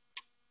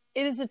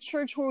 it is a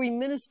church where we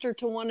minister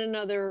to one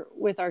another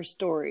with our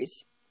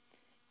stories.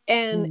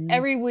 And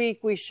every week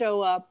we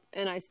show up,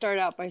 and I start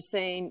out by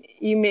saying,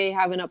 you may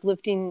have an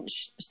uplifting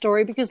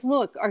story, because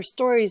look, our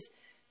stories,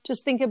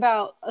 just think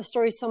about a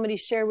story somebody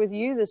shared with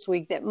you this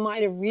week that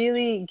might have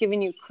really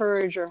given you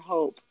courage or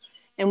hope.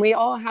 And we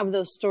all have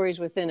those stories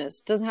within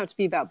us. It doesn't have to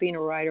be about being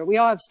a writer. We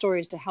all have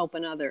stories to help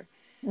another.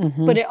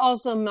 But it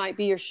also might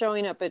be you're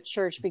showing up at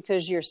church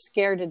because you're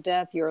scared to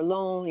death, you're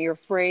alone, you're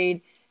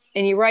afraid,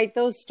 and you write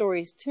those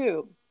stories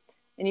too.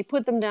 And you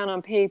put them down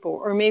on paper,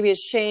 or maybe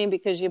it's shame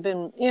because you've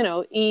been, you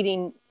know,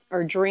 eating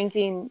or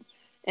drinking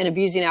and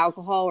abusing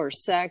alcohol or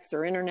sex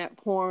or internet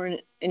porn,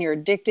 and you're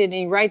addicted,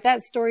 and you write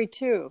that story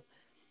too.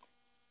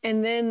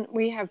 And then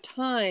we have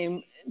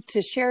time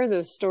to share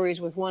those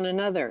stories with one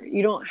another.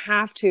 You don't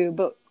have to,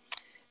 but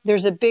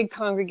there's a big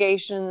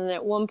congregation, and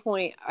at one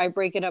point I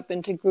break it up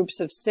into groups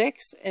of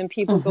 6, and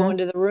people go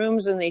into the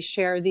rooms and they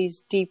share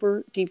these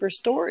deeper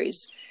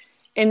stories.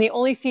 And the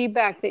only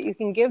feedback that you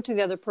can give to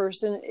the other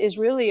person is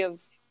really of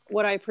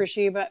what I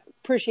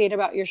appreciate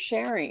about your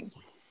sharing.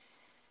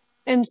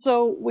 And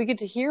so we get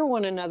to hear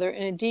one another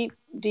in a deep,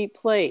 deep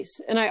place.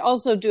 And I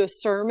also do a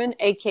sermon,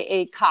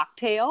 AKA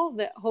cocktail,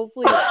 that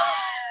hopefully,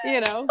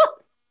 you know,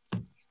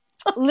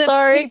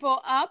 lifts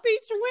people up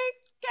each week.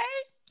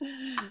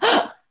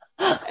 Okay?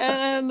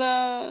 And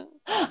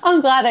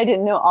I'm glad I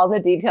didn't know all the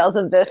details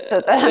of this,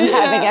 so that I'm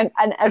having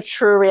a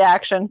true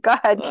reaction. Go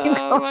ahead, keep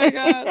going. My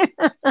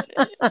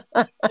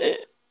God.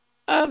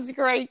 That's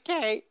great,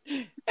 Kate.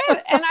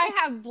 And I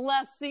have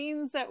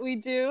blessings that we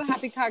do,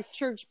 Happy Cock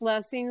Church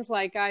blessings.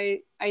 Like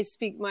I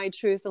speak my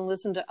truth and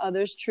listen to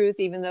others' truth,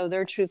 even though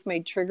their truth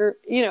may trigger,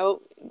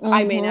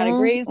 I may not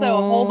agree. So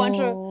a whole bunch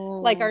of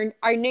like our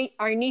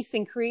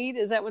Nicene Creed,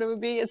 is that what it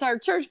would be? It's our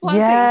church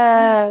blessings.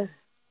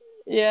 Yes.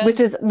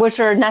 Yes. Which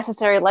are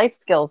necessary life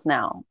skills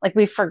now. Like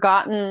we've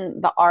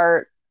forgotten the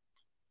art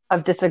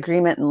of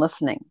disagreement and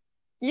listening.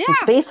 Yeah. And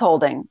space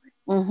holding.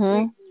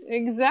 Mm-hmm.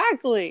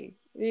 Exactly.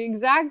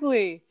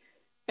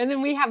 And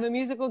then we have a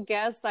musical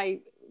guest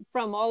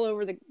from all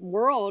over the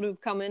world who've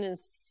come in and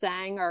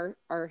sang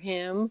our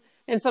hymn.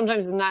 And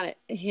sometimes it's not a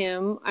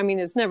hymn. I mean,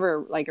 it's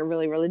never like a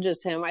really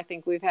religious hymn. I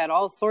think we've had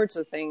all sorts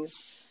of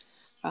things,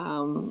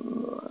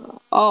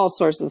 all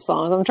sorts of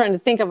songs. I'm trying to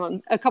think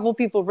of a couple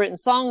people have written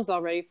songs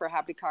already for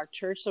Happy Cock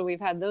Church. So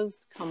we've had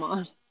those come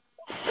on.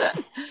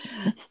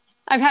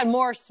 I've had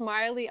Maura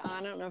Smiley on.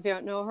 I don't know if you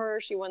don't know her.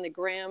 She won the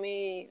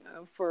Grammy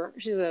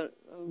she's an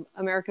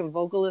American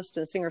vocalist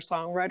and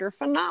singer-songwriter.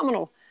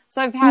 Phenomenal.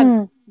 So I've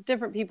had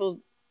different people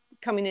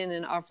coming in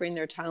and offering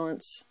their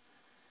talents.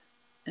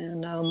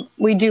 And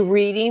we do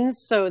readings.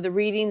 So the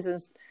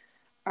readings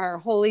are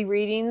holy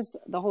readings.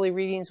 The holy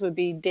readings would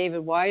be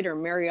David White or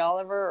Mary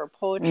Oliver or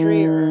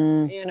poetry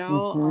or,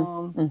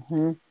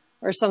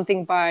 or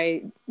something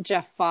by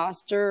Jeff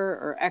Foster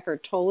or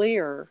Eckhart Tolle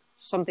or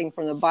something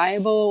from the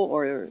Bible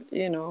or,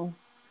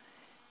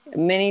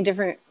 many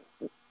different,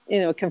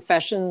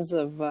 confessions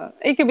of,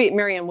 it could be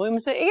Marianne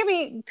Williamson. It could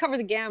be cover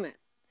the gamut.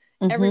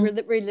 Every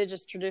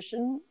religious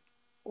tradition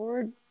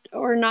or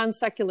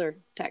non-secular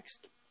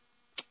text.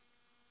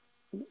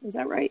 Is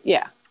that right?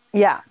 Yeah.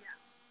 Yeah.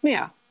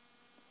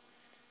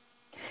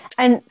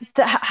 And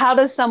how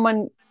does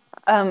someone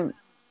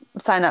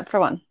sign up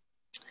for one?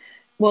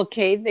 Well,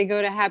 Kate, they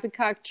go to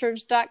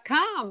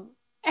happycockchurch.com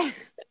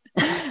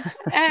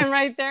and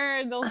right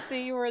there they'll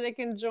see where they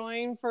can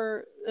join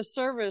for a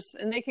service,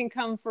 and they can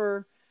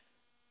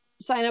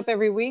sign up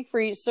every week for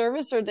each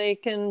service, or they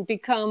can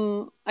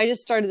become, I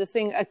just started this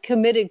thing, a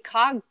committed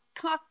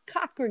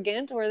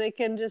congregant, where they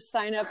can just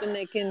sign up and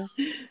they can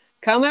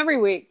come every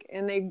week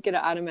and they get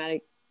an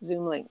automatic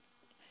Zoom link.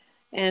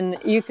 And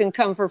you can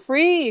come for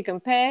free, you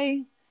can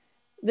pay.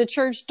 The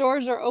church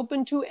doors are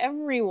open to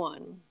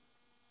everyone.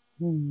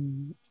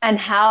 And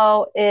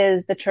how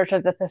is the Church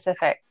of the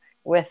Pacific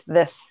with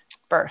this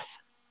birth?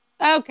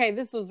 Okay,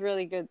 this was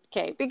really good,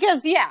 Kate,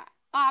 because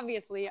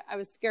obviously I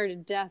was scared to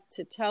death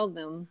to tell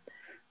them.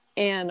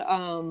 And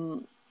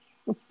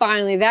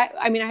finally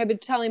I had been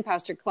telling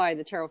Pastor Clyde,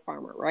 the tarot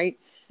farmer, right?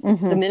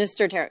 The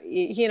minister tarot,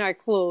 he and I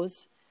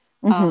close.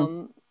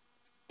 And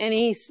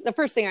the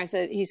first thing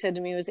he said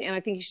to me was, "And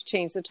I think you should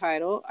change the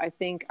title. I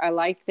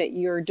like that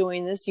you're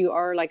doing this. You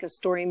are like a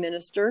story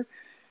minister,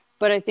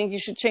 but I think you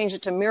should change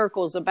it to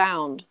Miracles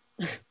Abound."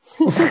 And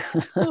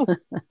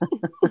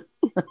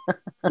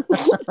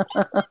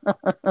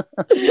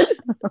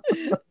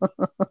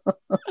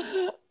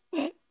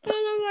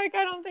I'm like,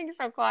 I don't think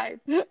so, Clyde.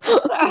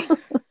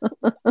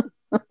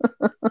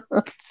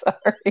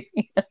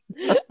 Sorry.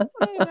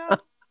 I know.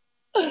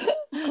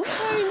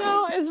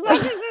 As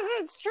much as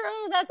it's true,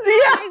 that's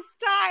not my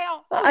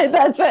style.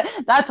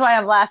 That's why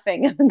I'm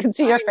laughing. I can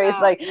see your face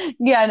like,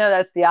 I know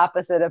that's the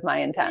opposite of my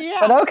intent. Yeah,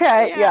 but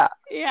okay, yeah.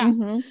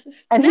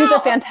 And he's a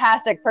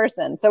fantastic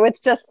person. So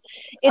it's a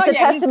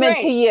testament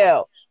to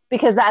you,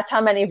 because that's how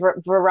many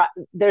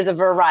there's a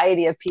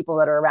variety of people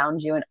that are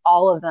around you, and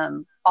all of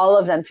them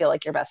feel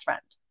like your best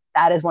friend.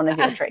 That is one of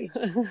your traits.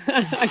 So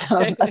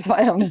that's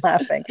why I'm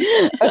laughing.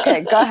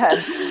 Okay, go ahead.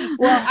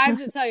 Well, I have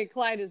to tell you,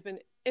 Clyde has been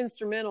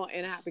instrumental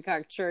in Happy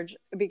Cock Church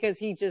because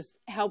he just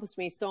helps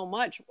me so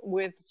much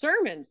with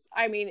sermons.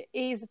 I mean,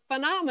 he's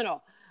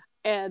phenomenal.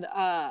 And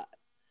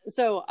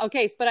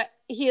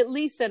he at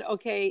least said,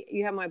 "Okay,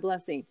 you have my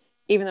blessing,"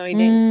 even though he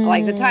didn't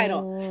like the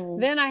title.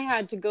 Then I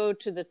had to go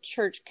to the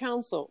church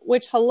council,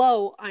 which,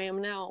 I am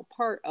now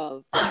part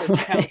of the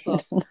church council.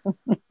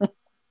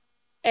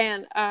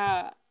 And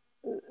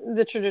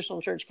the traditional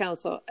church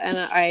council,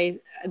 and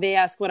they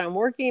asked what I'm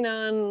working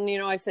on.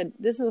 I said,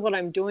 "This is what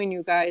I'm doing,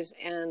 you guys,"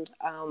 and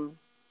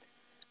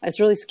it's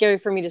really scary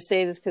for me to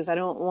say this because I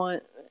don't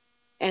want.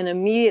 And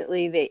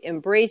immediately they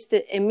embraced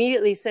it.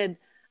 Immediately said,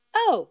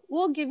 "Oh,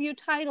 we'll give you a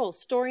title,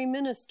 story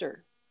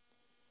minister."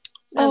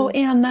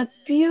 Anne, that's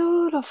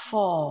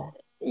beautiful.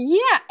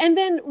 Yeah, and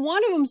then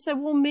one of them said,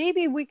 "Well,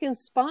 maybe we can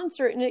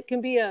sponsor it and it can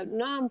be a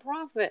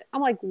nonprofit."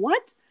 I'm like,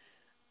 "What?"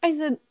 I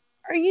said,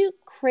 "Are you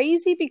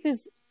crazy?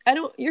 Because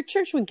your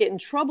church would get in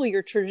trouble.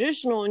 You're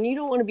traditional and you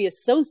don't want to be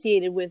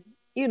associated with,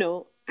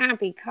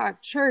 Happy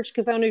Cock Church,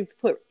 because I want to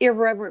put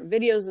irreverent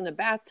videos in the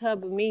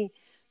bathtub of me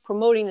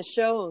promoting the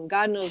show and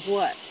God knows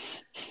what."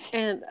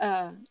 And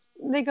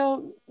they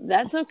go,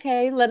 "That's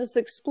okay. Let us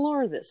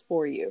explore this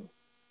for you."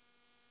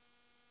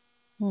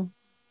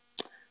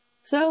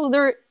 So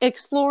they're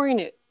exploring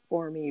it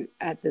for me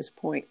at this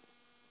point.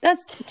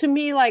 That's, to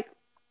me, like,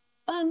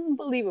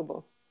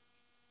 unbelievable.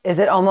 Is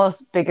it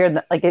almost bigger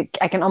than,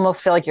 I can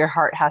almost feel like your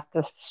heart has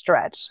to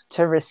stretch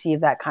to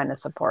receive that kind of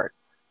support.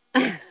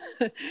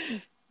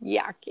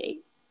 Yeah,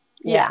 Kate.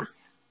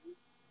 Yes.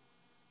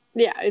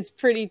 Yeah, it's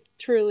pretty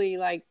truly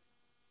like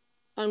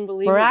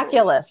unbelievable.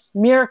 Miraculous.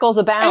 Miracles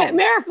abound.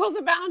 Miracles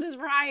abound is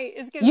right.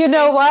 It's going to You change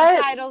know what?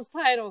 the title's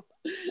title.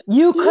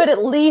 You could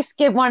at least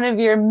give one of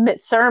your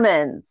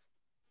sermons,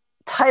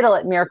 title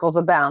it Miracles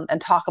Abound,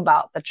 and talk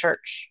about the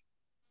church.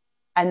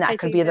 And that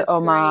could be the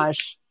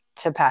homage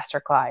to Pastor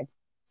Clyde.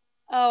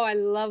 Oh, I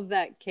love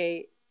that,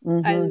 Kate.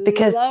 Mm-hmm. I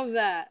love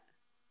that.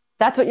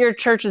 That's what your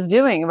church is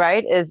doing,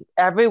 right? Is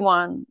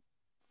everyone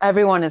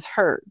is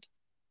heard.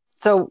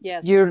 So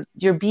yes.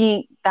 you're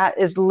being, that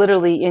is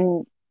literally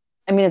in,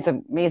 I mean, it's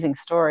an amazing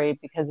story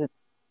because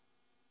it's,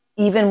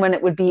 even when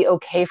it would be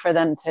okay for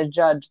them to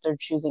judge, they're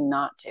choosing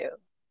not to.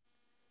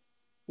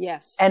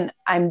 Yes. And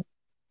I'm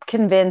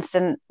convinced,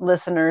 and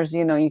listeners,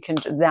 you know, you can,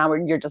 now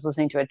you're just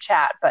listening to a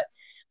chat, but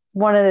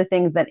one of the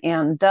things that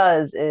Anne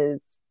does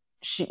is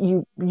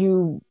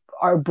you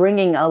are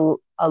bringing a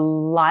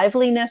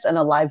liveliness and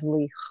a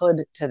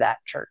livelihood to that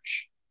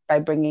church by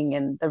bringing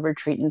in the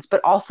retreatants,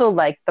 but also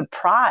like the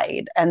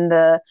pride and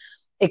the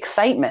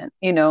excitement,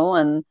 you know,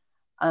 and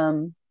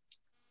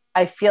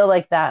I feel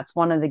like that's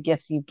one of the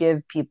gifts you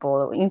give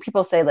people. When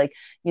people say like,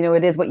 you know,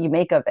 it is what you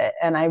make of it.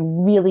 And I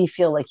really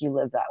feel like you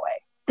live that way.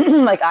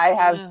 Like I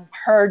have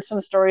heard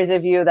some stories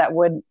of you that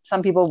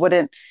some people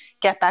wouldn't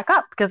get back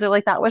up because they're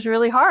like, that was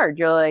really hard.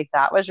 You're like,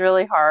 that was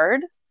really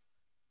hard.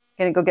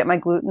 I'm going to go get my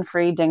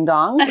gluten-free ding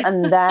dongs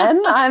and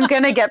then I'm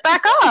going to get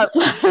back up.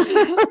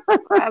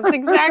 That's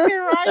exactly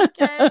right,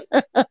 Kate.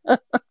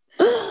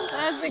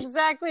 That's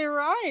exactly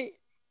right.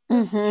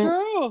 It's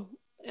true.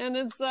 And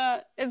it's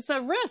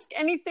a risk.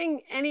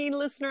 Any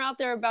listener out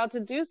there about to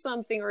do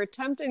something or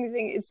attempt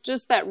anything, it's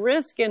just that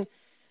risk. And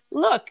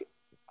look,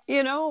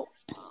 you know,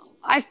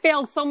 I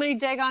failed so many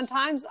daggone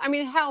times. I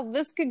mean, hell,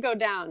 this could go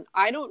down.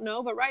 I don't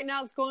know, but right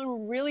now it's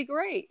going really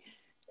great.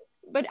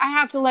 But I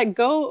have to let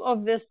go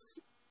of this,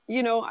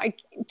 you know,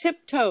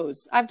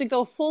 tiptoes. I have to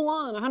go full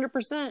on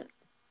 100%.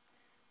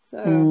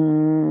 So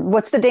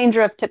what's the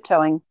danger of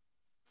tiptoeing?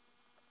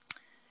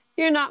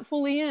 You're not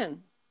fully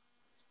in.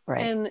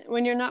 Right. And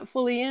when you're not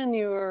fully in,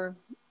 then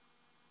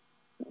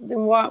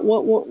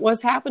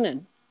what's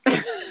happening?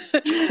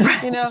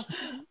 Right. You know,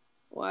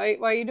 why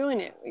are you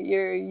doing it?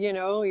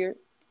 You're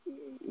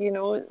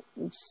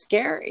it's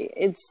scary.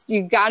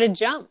 You got to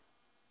jump.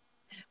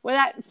 Well,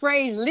 that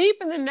phrase, leap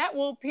and the net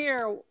will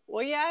appear.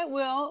 Well, yeah, it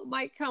will. It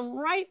might come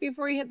right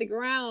before you hit the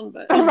ground,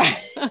 but. Right.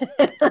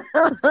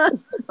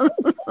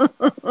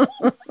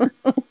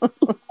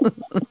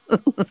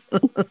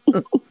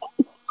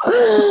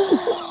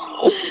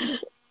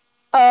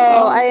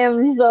 Oh, I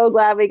am so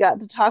glad we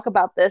got to talk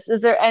about this.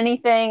 Is there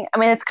anything, I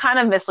mean, it's kind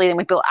of misleading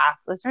when people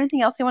ask, is there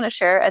anything else you want to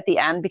share at the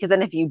end? Because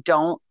then if you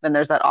don't, then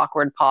there's that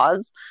awkward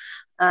pause.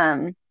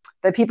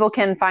 But people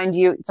can find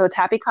you. So it's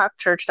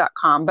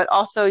happycockchurch.com, but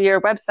also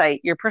your website,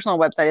 your personal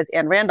website is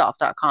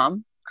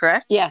AnneRandolph.com,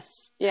 correct?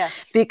 Yes,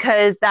 yes.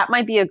 Because that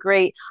might be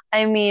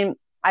I mean,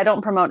 I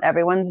don't promote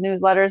everyone's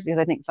newsletters because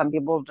I think some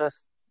people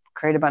just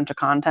create a bunch of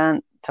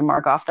content to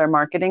mark off their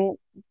marketing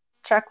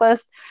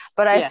checklist.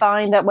 But I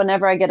find that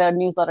whenever I get a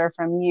newsletter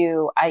from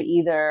you, I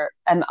either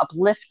am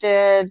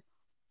uplifted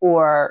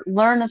or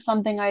learn of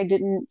something I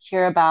didn't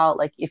hear about.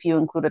 Like if you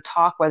include a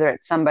talk, whether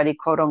it's somebody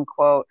quote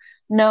unquote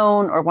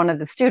known or one of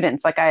the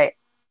students, like I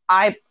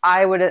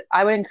would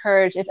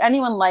encourage, if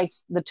anyone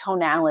likes the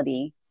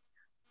tonality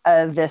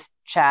of this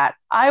chat,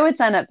 I would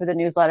sign up for the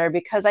newsletter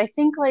because I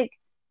think like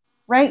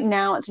right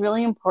now it's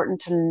really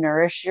important to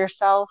nourish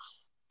yourself.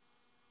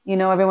 You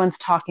know, everyone's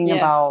talking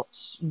about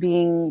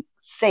being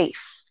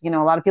safe. You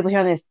know, a lot of people here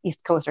on the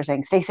East Coast are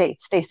saying, stay safe,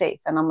 stay safe.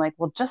 And I'm like,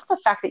 well, just the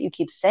fact that you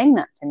keep saying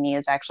that to me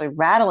is actually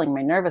rattling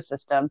my nervous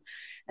system.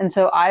 And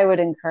so I would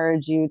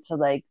encourage you to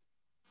like,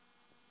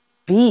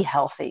 be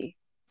healthy,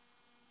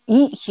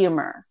 eat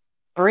humor,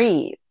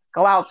 breathe,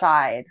 go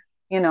outside,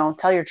 you know,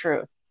 tell your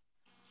truth.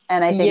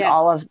 And I think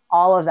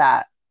all of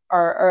that,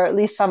 or at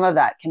least some of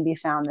that, can be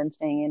found in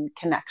staying in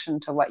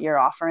connection to what you're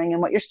offering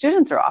and what your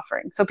students are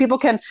offering. So people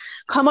can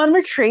come on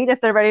retreat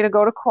if they're ready to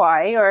go to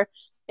Kauai, or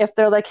if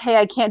they're like, hey,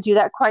 I can't do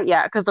that quite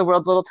yet because the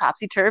world's a little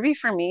topsy-turvy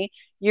for me.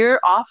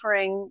 You're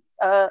offering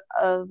a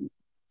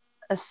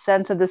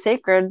sense of the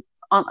sacred.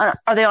 Are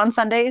they on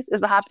Sundays? Is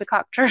the Happy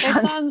Cock Church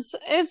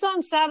It's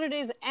on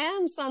Saturdays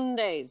and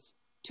Sundays.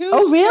 2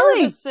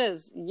 really?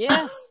 services.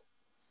 Yes.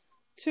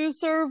 2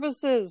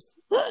 services.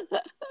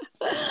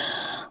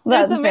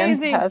 That's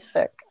amazing.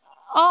 Fantastic.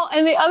 Oh,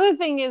 and the other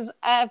thing is,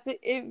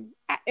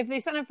 if they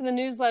sign up for the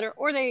newsletter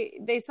or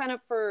they sign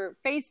up for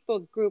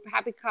Facebook group,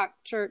 Happy Cock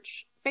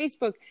Church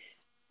Facebook,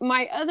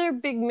 my other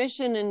big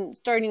mission in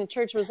starting the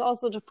church was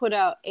also to put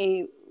out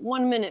a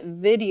 1-minute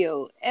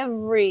video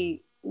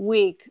every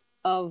week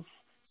of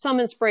some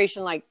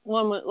inspiration. Like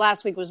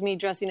last week was me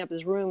dressing up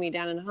as Rumi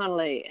down in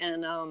Hanalei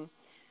and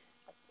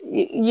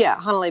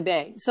Hanalei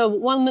Bay. So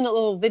 1-minute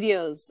little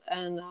videos,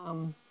 and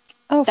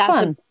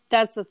fun.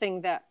 That's the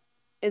thing that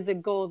is a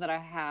goal that I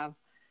have.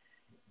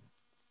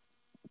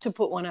 to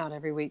put one out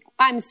every week.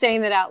 I'm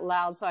saying that out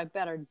loud, so I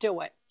better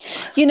do it.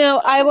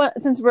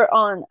 Since we're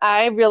on,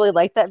 I really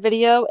liked that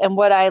video. And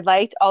what I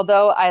liked,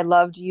 although I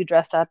loved you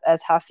dressed up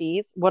as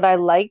Hafiz, what I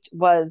liked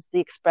was the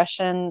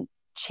expression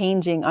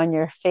changing on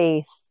your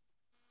face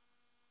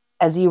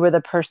as you were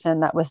the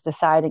person that was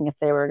deciding if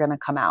they were going to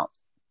come out.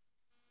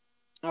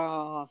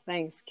 Oh,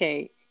 thanks,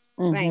 Kate.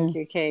 Mm-hmm. Thank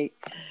you, Kate.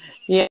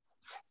 Yeah.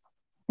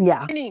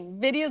 Yeah.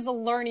 Video's a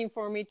learning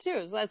for me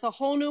too. So that's a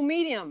whole new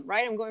medium,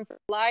 right? I'm going from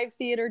live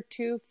theater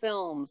to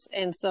films.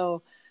 And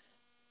so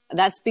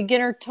that's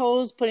beginner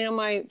toes, putting on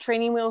my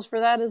training wheels for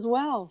that as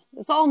well.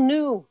 It's all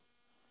new.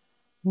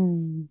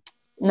 And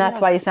that's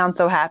why you sound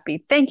so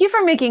happy. Thank you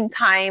for making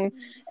time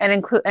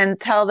and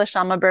tell the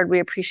Shama bird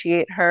we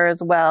appreciate her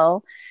as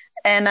well.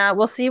 And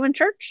we'll see you in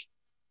church.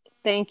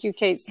 Thank you,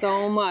 Kate,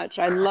 so much.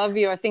 I love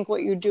you. I think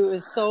what you do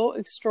is so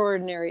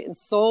extraordinary and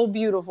so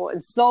beautiful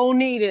and so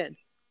needed.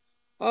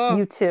 Oh.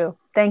 You too.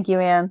 Thank you,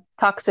 Anne.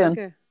 Talk soon.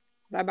 Okay.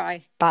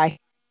 Bye-bye. Bye.